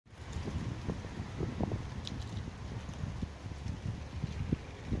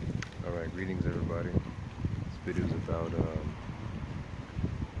Greetings, everybody. This video is about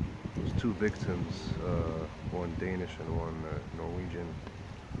those two victims, one Danish and one Norwegian,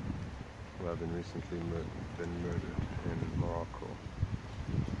 who have been recently been murdered in Morocco,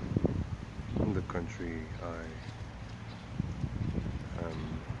 in the country I am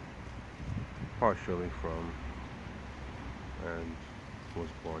partially from and was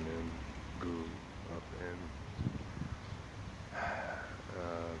born in, grew up in.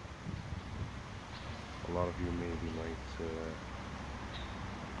 A lot of you maybe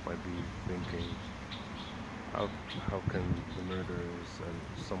might be thinking, how can the murderers and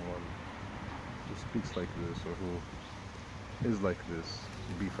someone who speaks like this or who is like this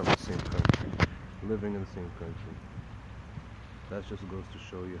be from the same country, living in the same country? That just goes to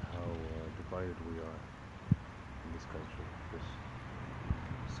show you how divided we are in this country. There's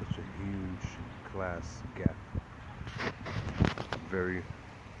such a huge class gap. Very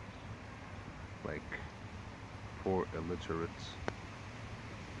poor illiterate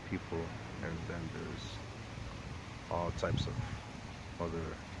people, and then there's all types of other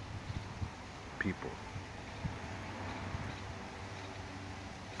people.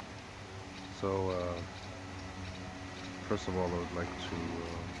 So first of all, I would like to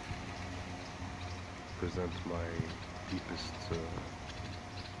present my deepest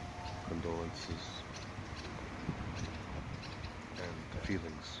condolences and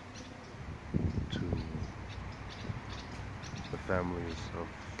feelings to the families of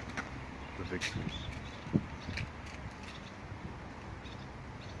the victims.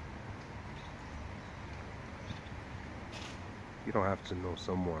 You don't have to know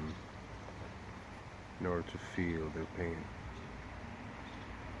someone in order to feel their pain.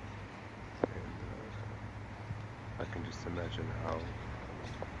 And I can just imagine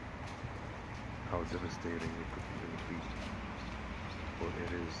how devastating it would be, or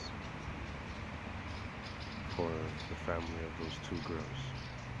it is, for the family of those two girls.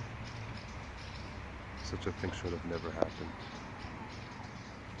 Such a thing should have never happened,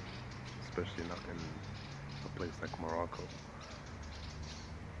 especially not in a place like Morocco.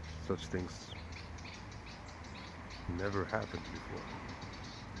 Such things never happened before.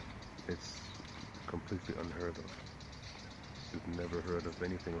 It's completely unheard of. We've never heard of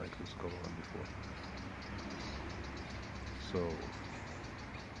anything like this going on before. So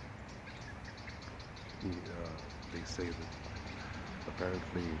they say that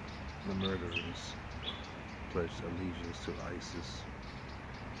apparently the murderers pledged allegiance to ISIS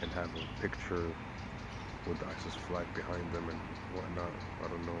and have a picture with the ISIS flag behind them and whatnot. I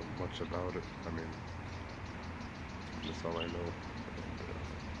don't know much about it. I mean, that's all I know. And,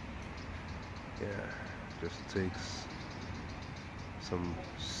 yeah, just takes some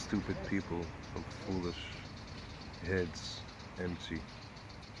stupid people, some foolish heads, empty.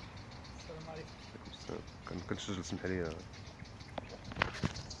 كنت تسمح لي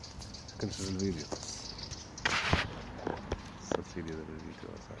كنسجل الفيديو سجل لي الفيديو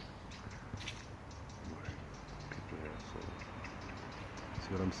outside. People here, so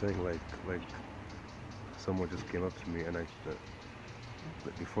see what I'm saying? Like someone just came up to me, and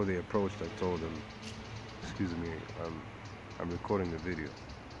before they approached, I told them, excuse me, I'm recording the video,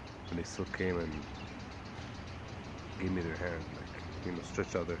 and they still came and gave me their hand,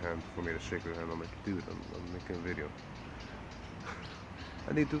 stretched out their hand for me to shake their hand. I'm like, dude, I'm making a video.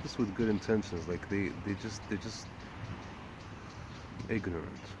 And they do this with good intentions. Like they're just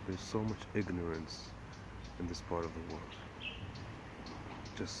ignorant. There's so much ignorance in this part of the world.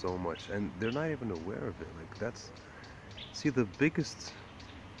 Just so much, and they're not even aware of it. See, the biggest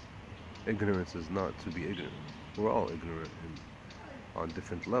ignorance is not to be ignorant. We're all ignorant on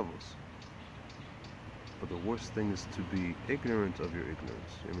different levels. But the worst thing is to be ignorant of your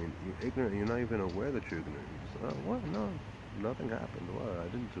ignorance. I mean, you're ignorant, you're not even aware that you're ignorant. What? No, nothing happened. What? I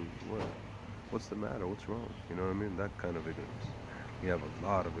didn't do what? What's the matter? What's wrong? You know what I mean? That kind of ignorance. We have a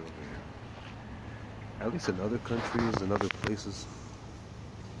lot of it over here. At least in other countries and other places,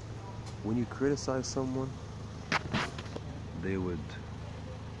 when you criticize someone, they would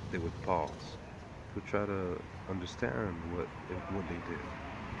pause to try to understand what they did.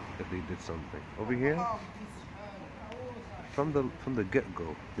 If they did something over here, from the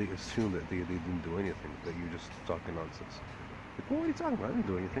get-go, they assume that they didn't do anything, that you're just talking nonsense. Like, well, what are you talking about? I didn't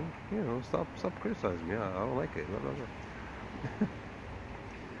do anything. You know, stop criticizing me. I don't like it. Blah, blah, blah.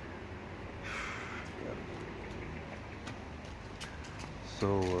 So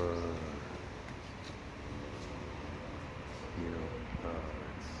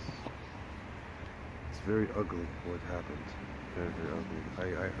it's very ugly what happened. Very, very ugly.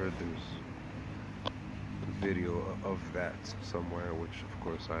 I heard there's video of that somewhere, which of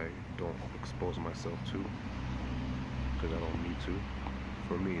course I don't expose myself to because I don't need to.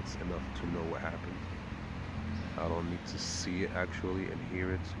 For me, it's enough to know what happened. I don't need to see it actually and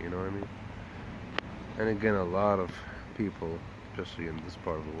hear it, you know what I mean? And again, a lot of people, especially in this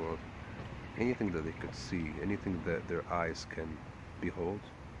part of the world, anything that they could see, anything that their eyes can behold,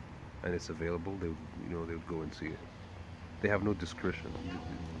 and it's available, they would, they would go and see it. They have no discretion.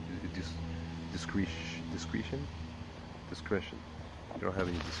 Discretion? Discretion. They don't have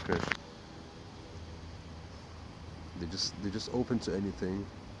any discretion. They're just open to anything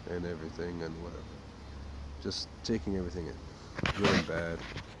and everything and whatever. Just taking everything in, good and bad,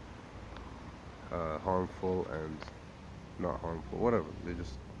 harmful and not harmful, whatever. They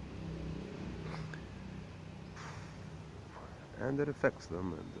just, and it affects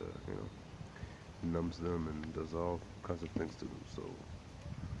them and numbs them and does all kinds of things to them. So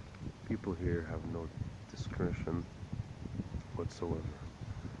people here have no discretion whatsoever.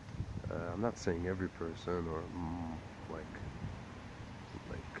 I'm not saying every person or like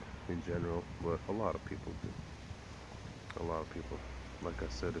in general, but a lot of people do. A lot of people. Like I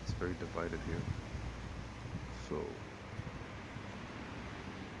said, it's very divided here. So,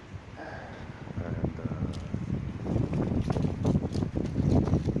 and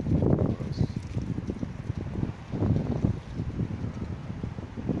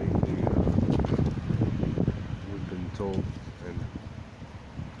lately, we've been told and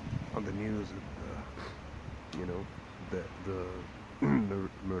on the news that the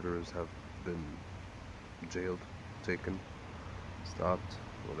murderers have been jailed, taken, stopped,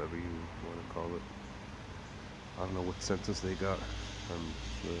 whatever you want to call it. I don't know what sentence they got. I'm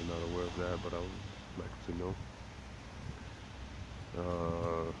really not aware of that, but I would like to know.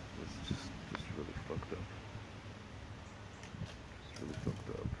 It's just really fucked up. It's really fucked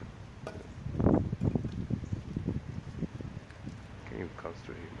up. Can't even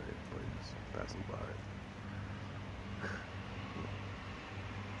concentrate, man. But just passing by.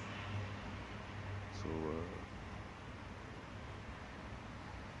 So,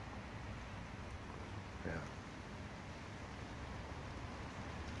 yeah.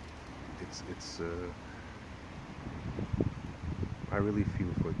 It's I really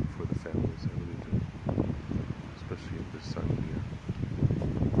feel for the families, I really do. Especially at this time of year.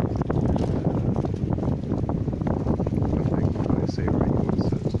 Nothing I say or anyone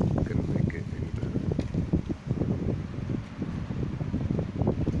says can make it any better.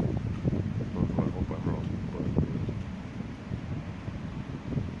 Well, I hope I'm wrong, but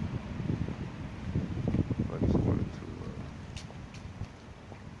I just wanted to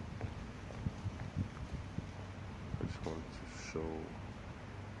show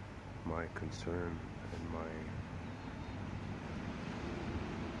my concern and my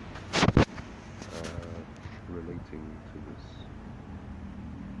relating to this,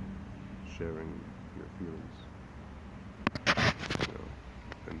 sharing your feelings,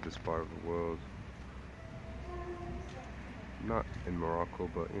 in this part of the world, not in Morocco,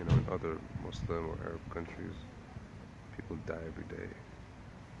 but in other Muslim or Arab countries, people die every day,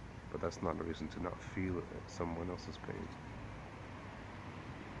 but that's not a reason to not feel someone else's pain.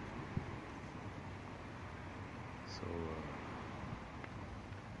 So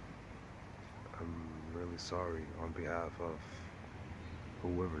I'm really sorry on behalf of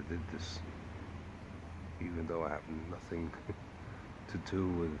whoever did this, even though I have nothing to do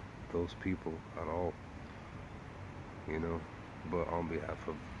with those people at all, but on behalf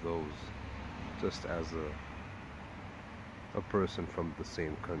of those, just as a person from the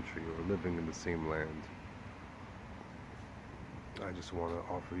same country or living in the same land, I just want to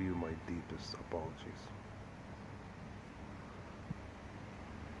offer you my deepest apologies.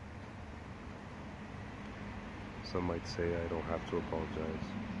 Some might say I don't have to apologize,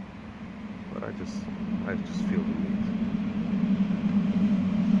 but I just feel the need.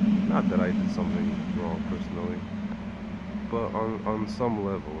 Not that I did something wrong personally, but on some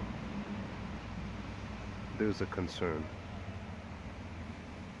level, there's a concern.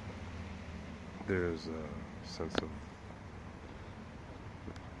 There's a sense of,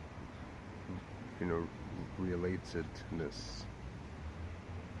 relatedness.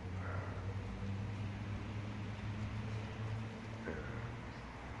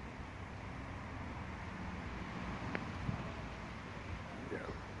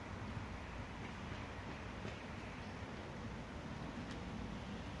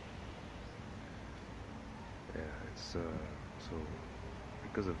 So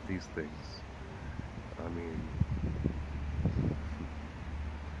because of these things, I mean,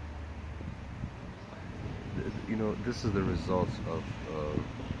 this is the result of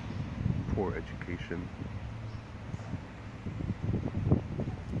poor education,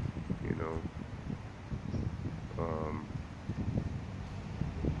 Um,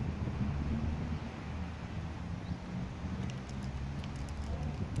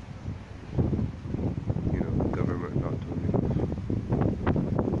 the government not doing enough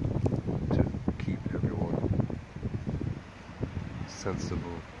to keep everyone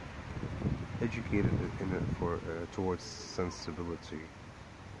sensible, educated in it for towards sensibility,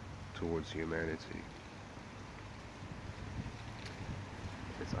 towards humanity.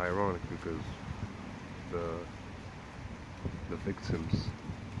 It's ironic because the the victims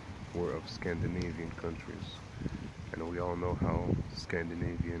were of Scandinavian countries, and we all know how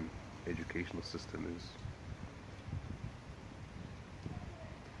Scandinavian educational system is.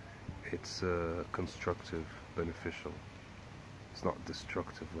 It's constructive, beneficial. It's not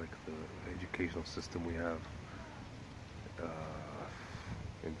destructive like the educational system we have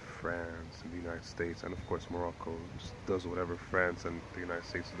in France and the United States, and of course Morocco just does whatever France and the United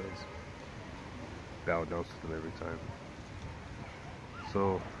States does. Bow down to them every time.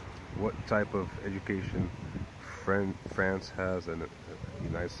 So, what type of education France has and the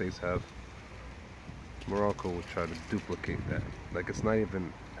United States have, Morocco will try to duplicate that. Like, it's not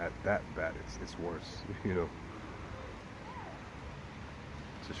even at that bad, it's worse,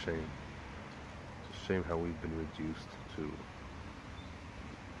 It's a shame. It's a shame how we've been reduced to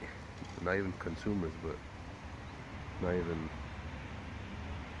not even consumers, but not even,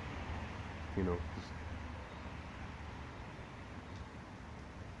 just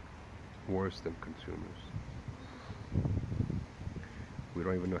worse than consumers. We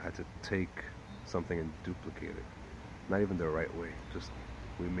don't even know how to take something and duplicate it. Not even the right way, just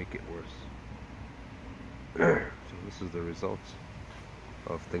we make it worse. So this is the result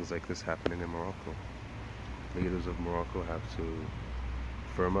of things like this happening in Morocco. Leaders of Morocco have to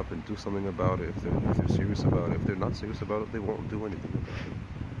firm up and do something about it if they're serious about it. If they're not serious about it, they won't do anything about it.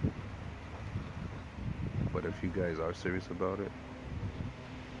 But if you guys are serious about it,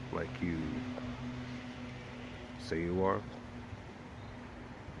 like you say you are,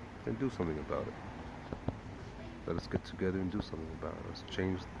 then do something about it. Let us get together and do something about it. Let's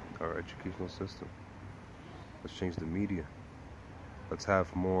change our educational system. Let's change the media. Let's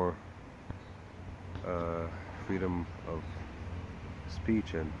have more freedom of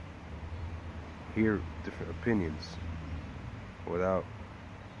speech and hear different opinions without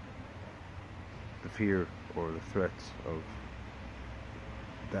the fear or the threats of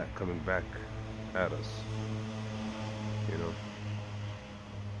that coming back at us,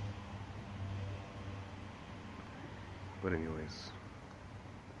 But anyways,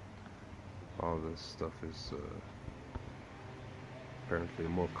 all this stuff is apparently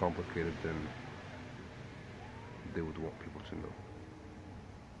more complicated than they would want people to know.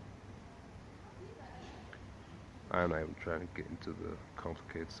 I'm not even trying to get into the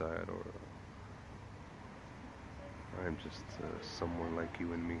complicated side, or I'm just someone like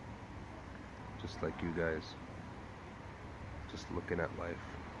you and me, just like you guys, just looking at life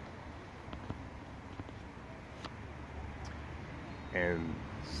and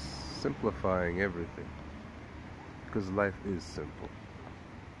simplifying everything, because life is simple.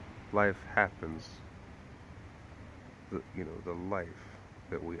 Life happens. The life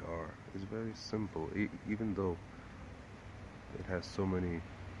that we are is very simple, even though it has so many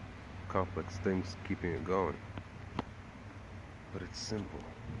complex things keeping it going. But it's simple.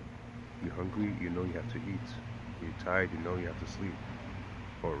 You're hungry, you know you have to eat. You're tired, you know you have to sleep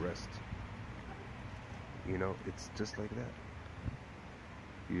or rest. It's just like that.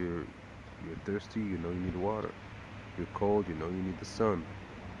 You're thirsty, you know you need water. You're cold, you know you need the sun,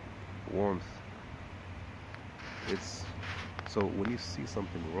 warmth. So when you see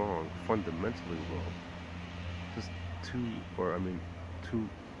something wrong, fundamentally wrong, just two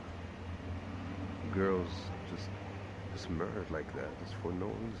girls just murdered like that, just for no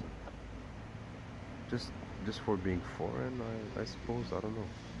reason, just for being foreign, I suppose. I don't know,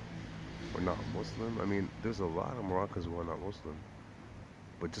 or not Muslim. There's a lot of Moroccans who are not Muslim,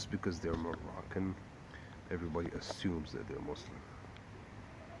 but just because they're Moroccan, everybody assumes that they're Muslim.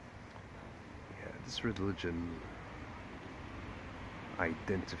 Yeah, this religion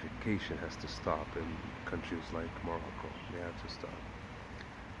identification has to stop in countries like Morocco. They have to stop.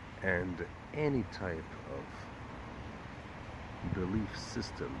 And any type of belief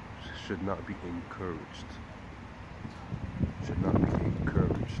system should not be encouraged. Should not be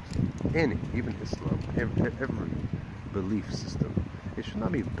encouraged. Even Islam, every belief system, it should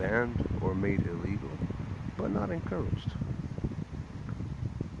not be banned or made illegal, but not encouraged.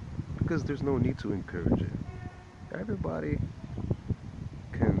 Because there's no need to encourage it. Everybody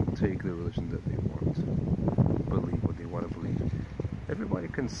can take the religion that they want, believe what they want to believe. Everybody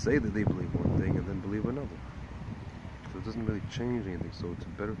can say that they believe one thing and then believe another. So it doesn't really change anything. So it's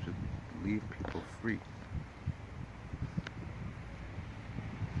better to leave people free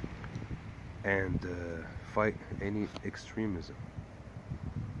and fight any extremism,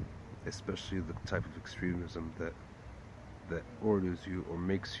 especially the type of extremism that orders you or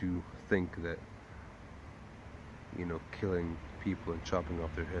makes you think that, you know, killing people and chopping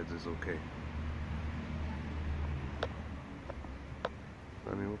off their heads is okay.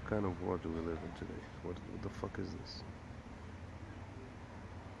 I mean, what kind of world do we live in today? What the fuck is this?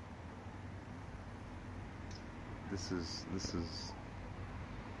 This is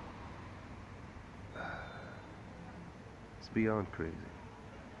it's beyond crazy.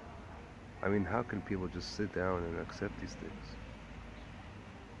 I mean, how can people just sit down and accept these things?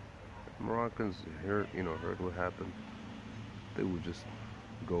 Moroccans heard what happened. They would just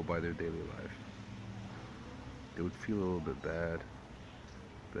go by their daily life. They would feel a little bit bad.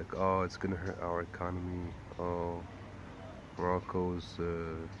 Like, oh, it's gonna hurt our economy. Oh, Morocco's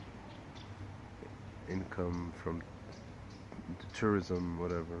income from tourism,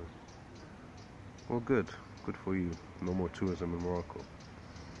 whatever. Well, good for you. No more tourism in Morocco.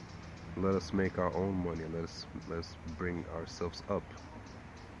 Let us make our own money. Let us bring ourselves up.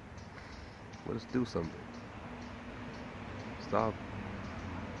 Let us do something. Stop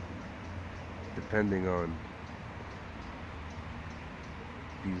depending on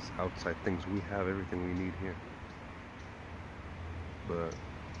these outside things. We have everything we need here. But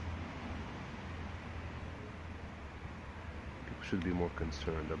people should be more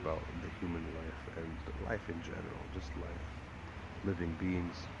concerned about the human life and life in general. Just life. Living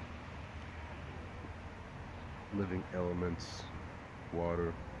beings. Living elements.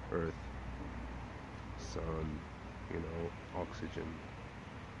 Water, earth, sun, you know, oxygen,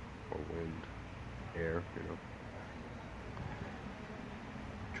 or wind, air, you know.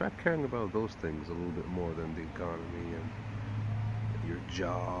 Try caring about those things a little bit more than the economy and your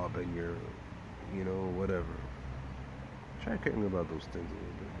job and your, you know, whatever. Try caring about those things a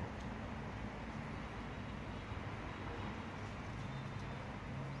little bit more.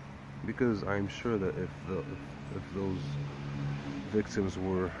 Because I'm sure that if those victims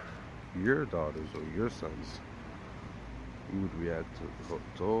were your daughters or your sons, you would react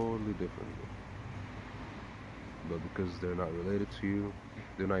totally differently. But because they're not related to you,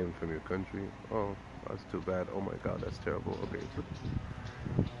 they're not even from your country, oh, that's too bad, oh my god, that's terrible, okay.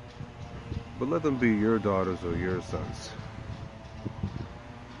 But let them be your daughters or your sons.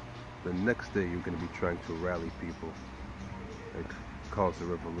 The next day you're going to be trying to rally people and cause a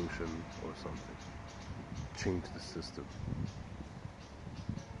revolution or something. Change the system.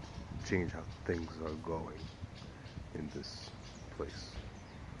 Change how things are going in this place.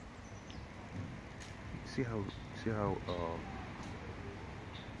 See how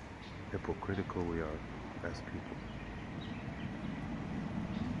hypocritical we are as people.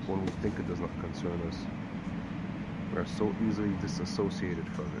 When we think it does not concern us, we are so easily disassociated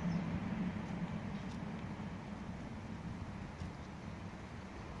from it.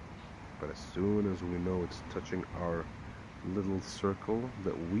 But as soon as we know it's touching our little circle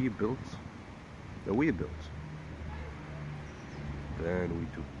that we built, then we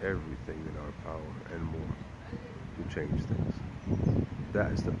do everything in our power and more to change things.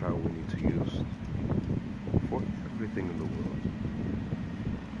 That is the power we need to use for everything in the world.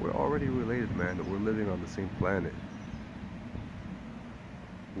 We're already related, man. We're living on the same planet.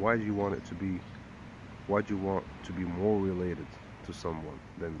 Why do you want it to be? Why do you want to be more related to someone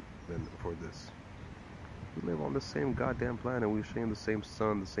than for this? We live on the same goddamn planet. We share the same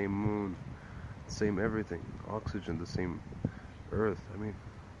sun, the same moon, the same everything, oxygen, the same earth. I mean,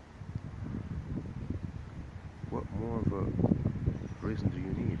 what more of a reason do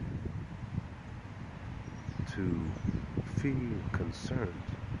you need to feel concerned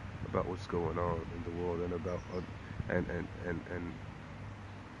about what's going on in the world and about and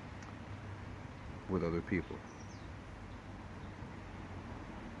with other people?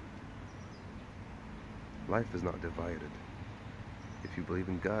 Life is not divided. If you believe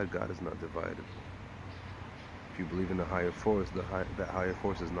in God, God is not divided. If you believe in a higher force, that higher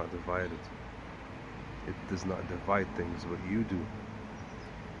force is not divided. It does not divide things, but you do.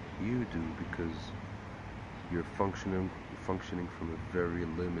 You do, because you're functioning from a very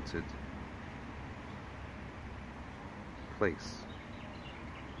limited place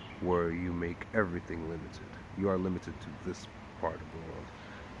where you make everything limited. You are limited to this part of the world.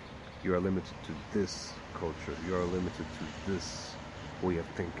 You are limited to this culture. You are limited to this way of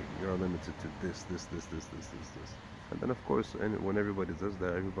thinking. You are limited to this. And then, of course, when everybody does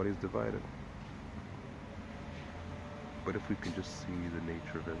that, everybody's divided. But if we can just see the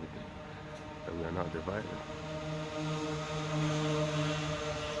nature of everything, that we are not divided.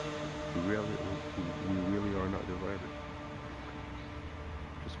 We really are not divided.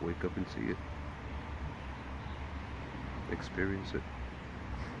 Just wake up and see it, experience it,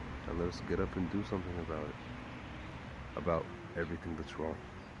 and let us get up and do something about everything that's wrong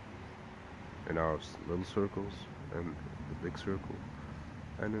in our little circles and the big circle,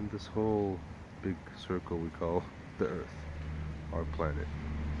 and in this whole big circle we call the Earth, our planet.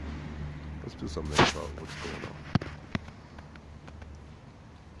 Let's do something about what's going on.